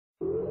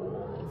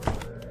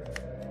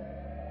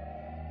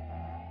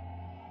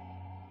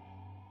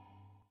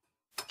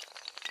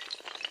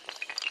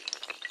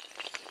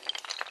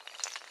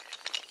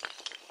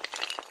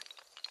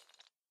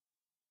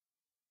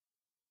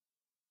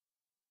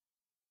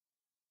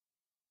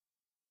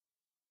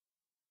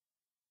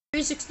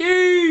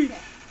360! Okay.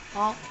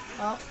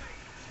 Oh.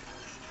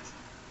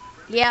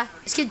 Yeah,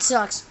 this kid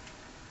sucks.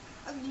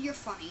 You're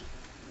funny.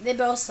 They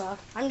both suck.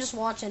 I'm just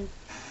watching.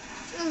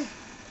 Ugh.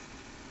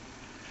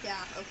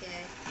 Yeah,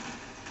 okay.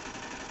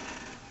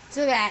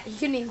 Look at that. He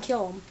couldn't even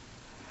kill him.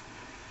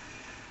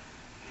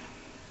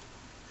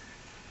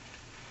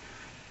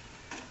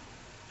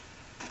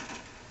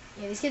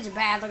 Yeah, these kids are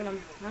bad. Look at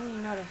them. I don't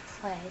even know how to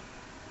play.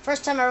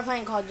 First time ever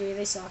playing Call of Duty.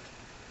 They suck.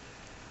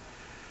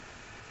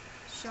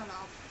 Shut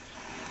up.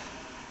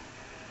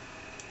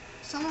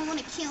 Someone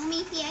wanna kill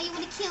me? Yeah, you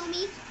wanna kill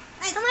me?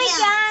 Let's Oh my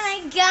god,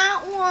 I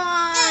got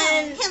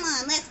one! Come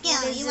on, let's go.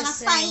 What is You wanna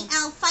this fight? thing?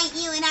 I'll fight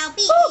you and I'll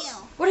beat Woo! you.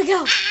 Where'd it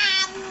go?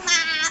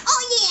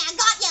 Oh yeah, I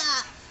got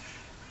ya!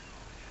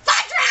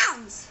 5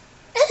 rounds!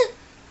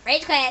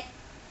 Rage quit.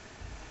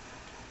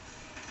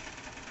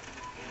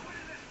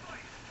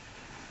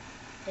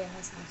 Yeah,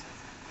 that's nice.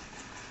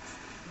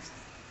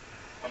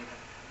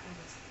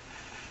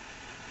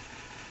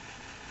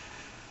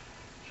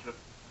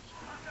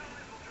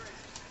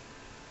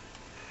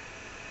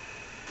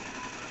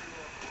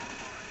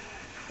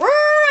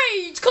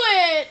 Rage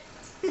quit!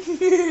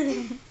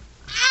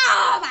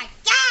 Oh my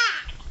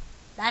god!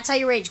 That's how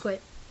you rage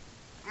quit.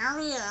 Oh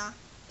yeah.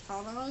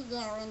 Totally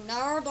doing.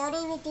 No, don't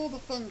even do the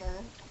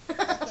finger.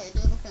 Okay,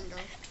 do the finger.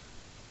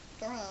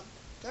 Go ahead.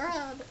 Go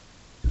ahead.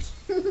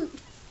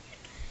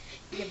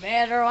 You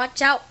better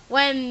watch out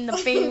when the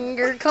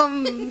finger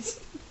comes.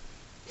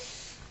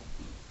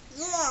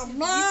 Yeah,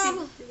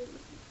 man.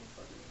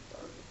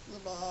 You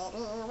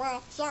better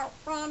watch out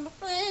when the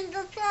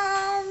finger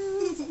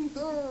comes.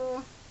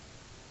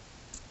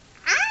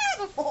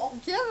 The fall.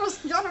 Jenna's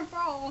gonna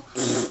fall.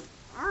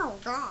 Oh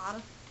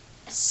god.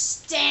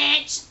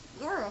 Stench.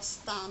 You're a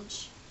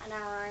stench. I know,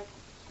 right?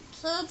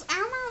 Kids,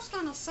 Elmo's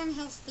gonna sing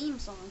his theme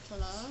song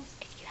today.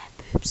 If you have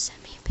boobs,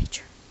 send me a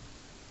picture.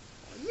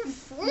 Are you a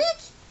freak?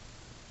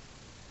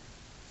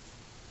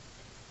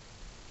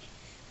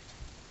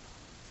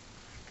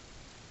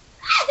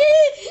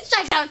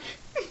 Strike down.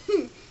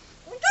 We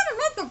gotta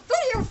make the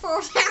video for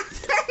it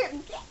after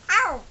and get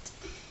out.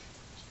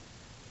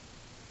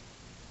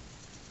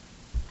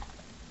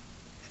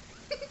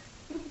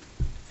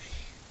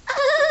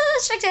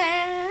 Strike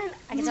down.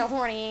 I get so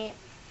horny.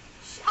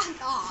 Shut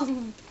up.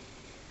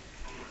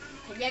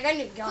 Yeah, I got a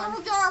new gun. Here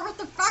we go with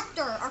the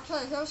vector.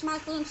 Okay, here's my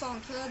theme song,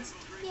 kids.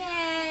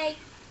 Yay.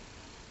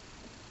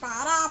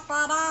 Ba-da,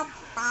 ba-da,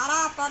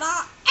 ba-da,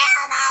 ba-da.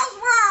 Elmo's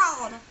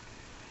World!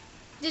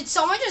 Did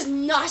someone just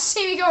not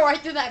see me go right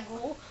through that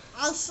goal?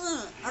 I see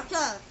it.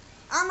 Okay.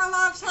 Elmo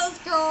loves his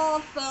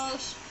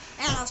goldfish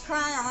and his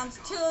crayons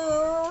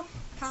too.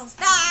 Cause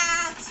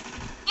that's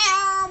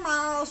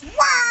Elmo's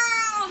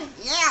World!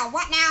 Yeah,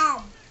 what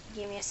now?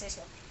 Give me a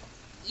sister.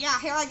 Yeah,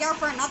 here I go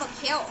for another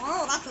kill.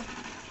 Oh, that's a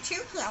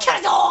 2 kill. Kill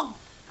a dog!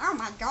 Oh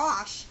my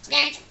gosh.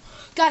 Snatch.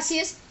 Guys, see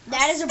this?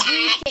 That is a Snatch.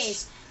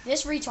 briefcase.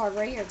 This retard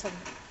right here told me.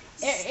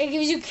 It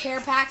gives you care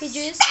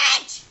packages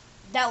Snatch!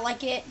 that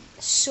like it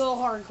so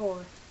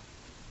hardcore.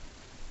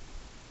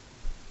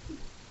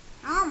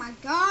 Oh my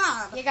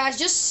god. Yeah, guys,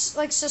 just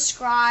like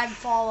subscribe,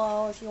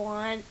 follow if you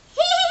want.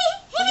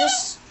 Or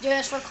just do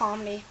this for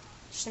comedy.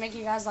 Just to make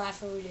you guys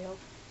laugh when we do.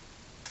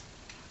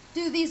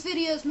 Do these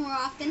videos more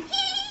often.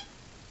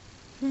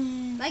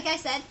 Like I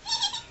said.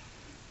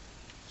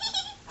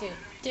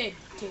 Dude.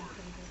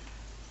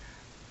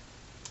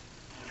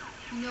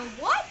 You know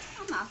what?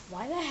 I'm not.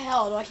 Why the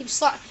hell do I keep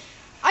sliding?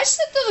 I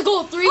slipped through the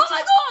goal 3 Oh times. my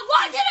god,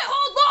 why did it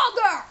hold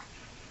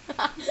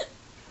longer?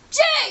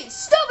 Jeez,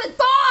 stupid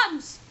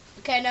bombs!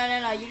 Okay,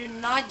 no. You did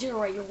not do it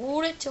right. You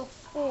rolled it till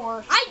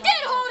 4. I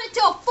did hold it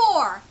till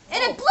 4,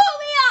 and it blew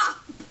me up!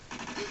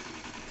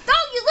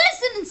 Don't you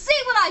listen and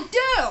see what I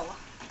do?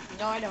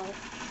 No, I don't.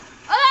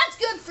 Oh, that's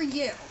good for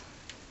you.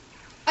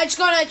 I just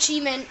got an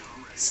achievement.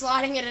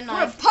 Sliding at a We're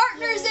knife.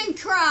 partners in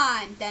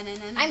crime.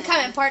 I'm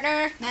coming,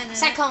 partner. Na-na-na.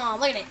 Second,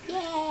 look at it.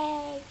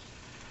 Yay.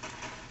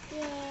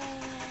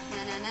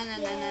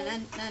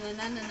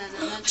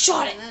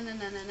 Shot it.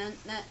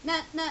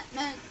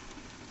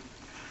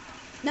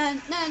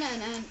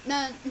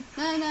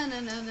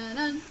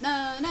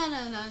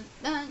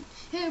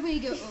 Here we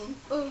go.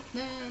 Oh,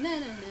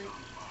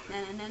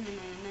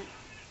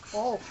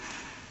 Oh.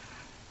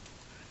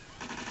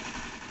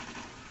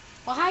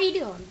 Well, how you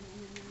doing?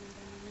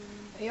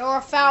 You're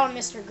a foul,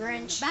 Mr.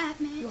 Grinch.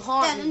 Batman. You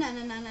haunt me.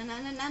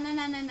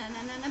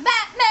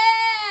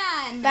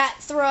 Batman. Bat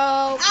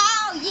throw.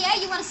 Oh yeah,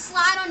 you want to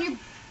slide on your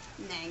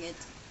nugget?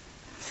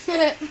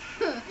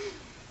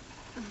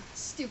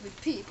 Stupid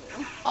people.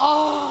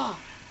 Oh.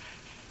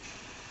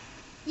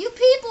 You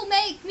people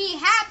make me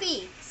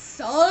happy.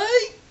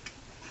 Psych.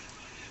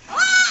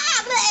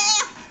 Ah,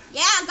 bleh.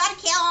 Yeah, I got a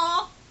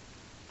kill.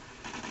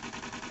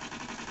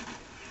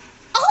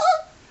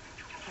 Oh.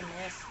 I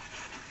missed.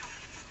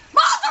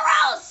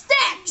 Mozzarella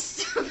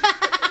sticks.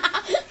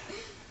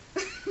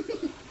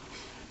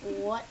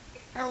 What?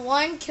 Or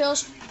one kill.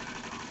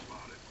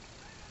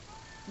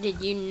 Did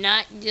you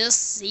not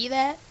just see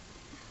that?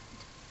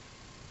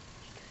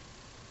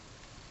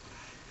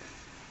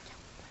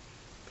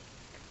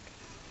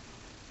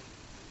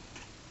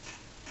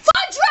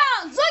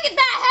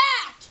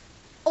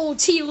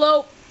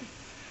 T-Lope.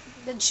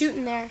 Been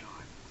shooting there.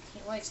 He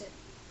likes it.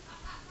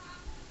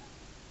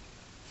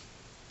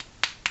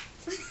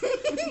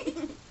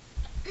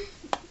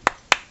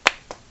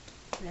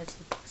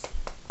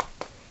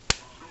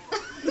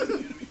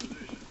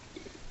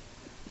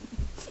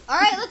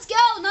 Alright, let's go.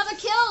 Another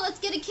kill. Let's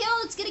get a kill.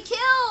 Let's get a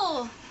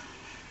kill.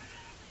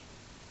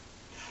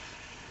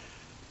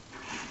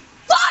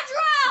 Dodge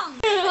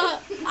round!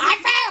 I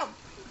failed!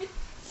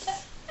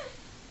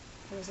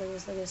 Look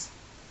at this.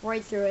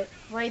 Right through it.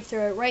 Right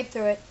through it. Right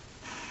through it.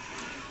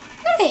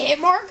 Got a hit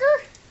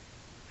marker?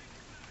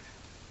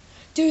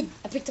 Dude,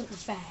 I picked up the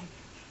fag.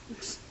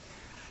 Oops.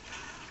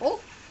 Oh.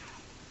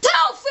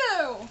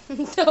 Tofu!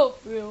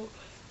 Tofu.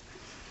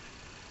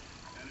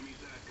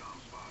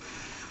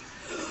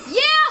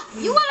 Yeah!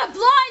 You wanna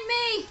blind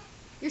me?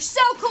 You're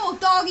so cool,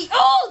 doggy.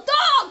 Oh,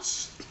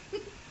 dogs!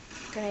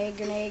 Grenade,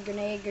 grenade,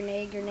 grenade,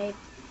 grenade, grenade.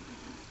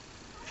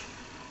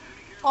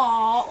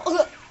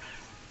 Aw.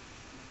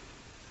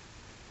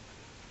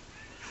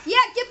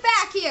 Yeah, get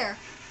back here.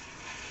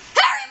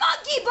 Hairy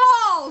monkey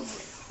balls!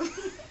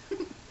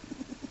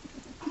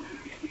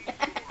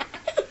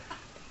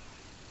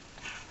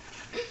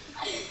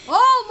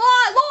 Oh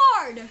my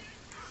lord!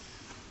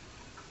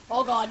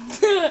 Oh god.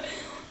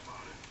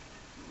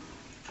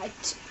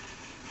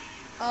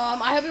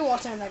 I hope he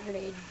walked in that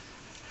grenade.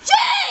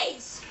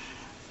 Jeez!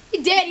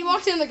 He did. He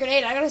walked in the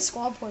grenade. I got a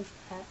squad point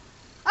for that.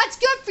 That's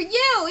good for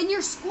you and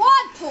your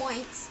squad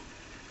points.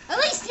 At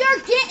least you're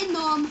getting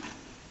them.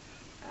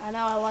 I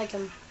know. I like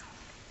him.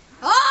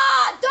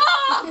 Ah,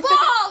 dog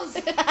balls!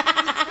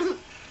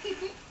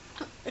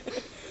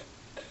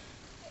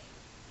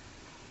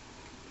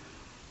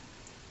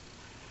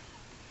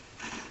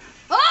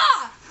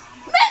 Ah,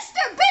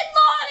 Mr. Bin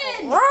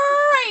Laden!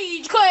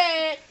 Rage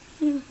quit.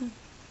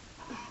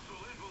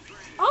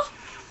 Oh,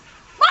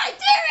 My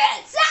dear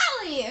Aunt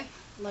Sally!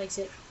 likes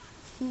it.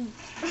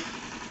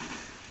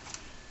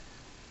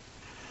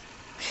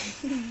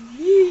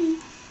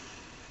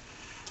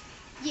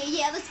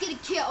 Yeah, let's get a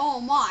kill.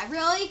 Oh my,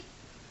 really?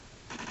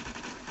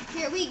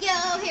 Here we go.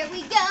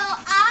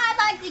 I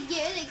like to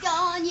get it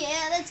going.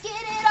 Yeah, let's get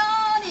it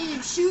on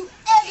and shoot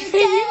every day.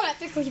 You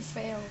ethically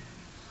failed.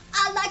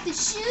 I like to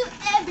shoot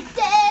every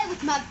day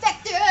with my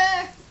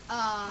vector.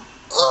 I'd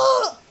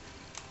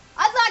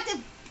like to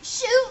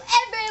shoot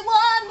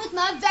everyone with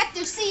my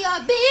vector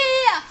CRB.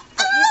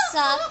 You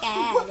suck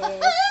at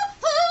it.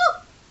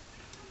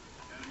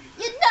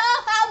 You know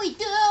how we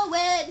do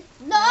it.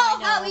 Know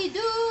how we do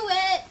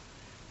it.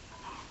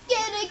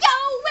 Get it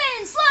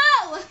going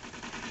slow.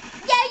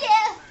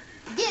 Yeah.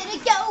 Get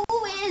it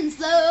going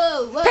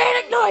slow.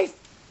 Panic knife.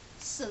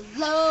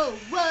 Slow.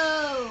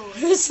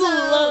 Whoa.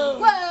 Slow.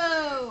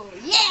 Whoa.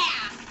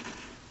 Yeah.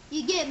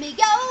 You get me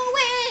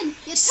going.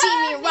 You See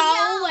me turn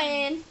on.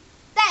 rolling.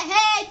 That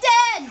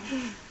hated.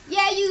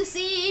 Yeah, you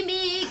see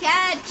me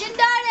catching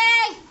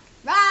dirty.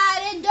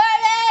 Riding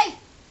dirty.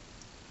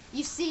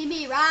 You see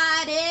me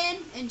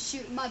riding and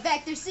shooting my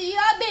vector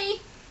CRB.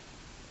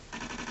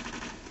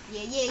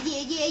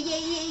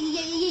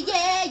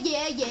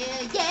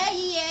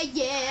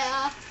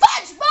 Yeah.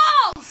 Fudge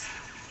balls!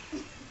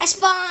 I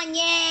spawn.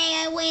 Yay!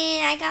 I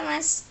win. I got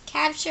my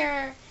capture.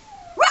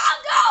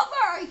 Round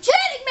over! Are you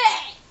kidding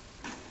me?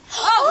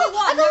 Oh, we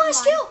won. I got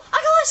last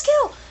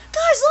kill.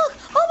 Guys, look.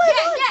 Oh my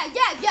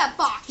god. Yeah,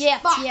 box.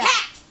 Yeah.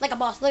 Hack. Like a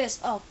boss. Look at this.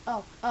 Oh.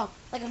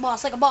 Like a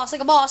boss.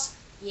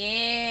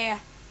 Yeah.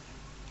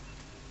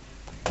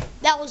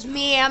 That was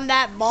me. I'm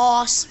that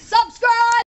boss. Subscribe.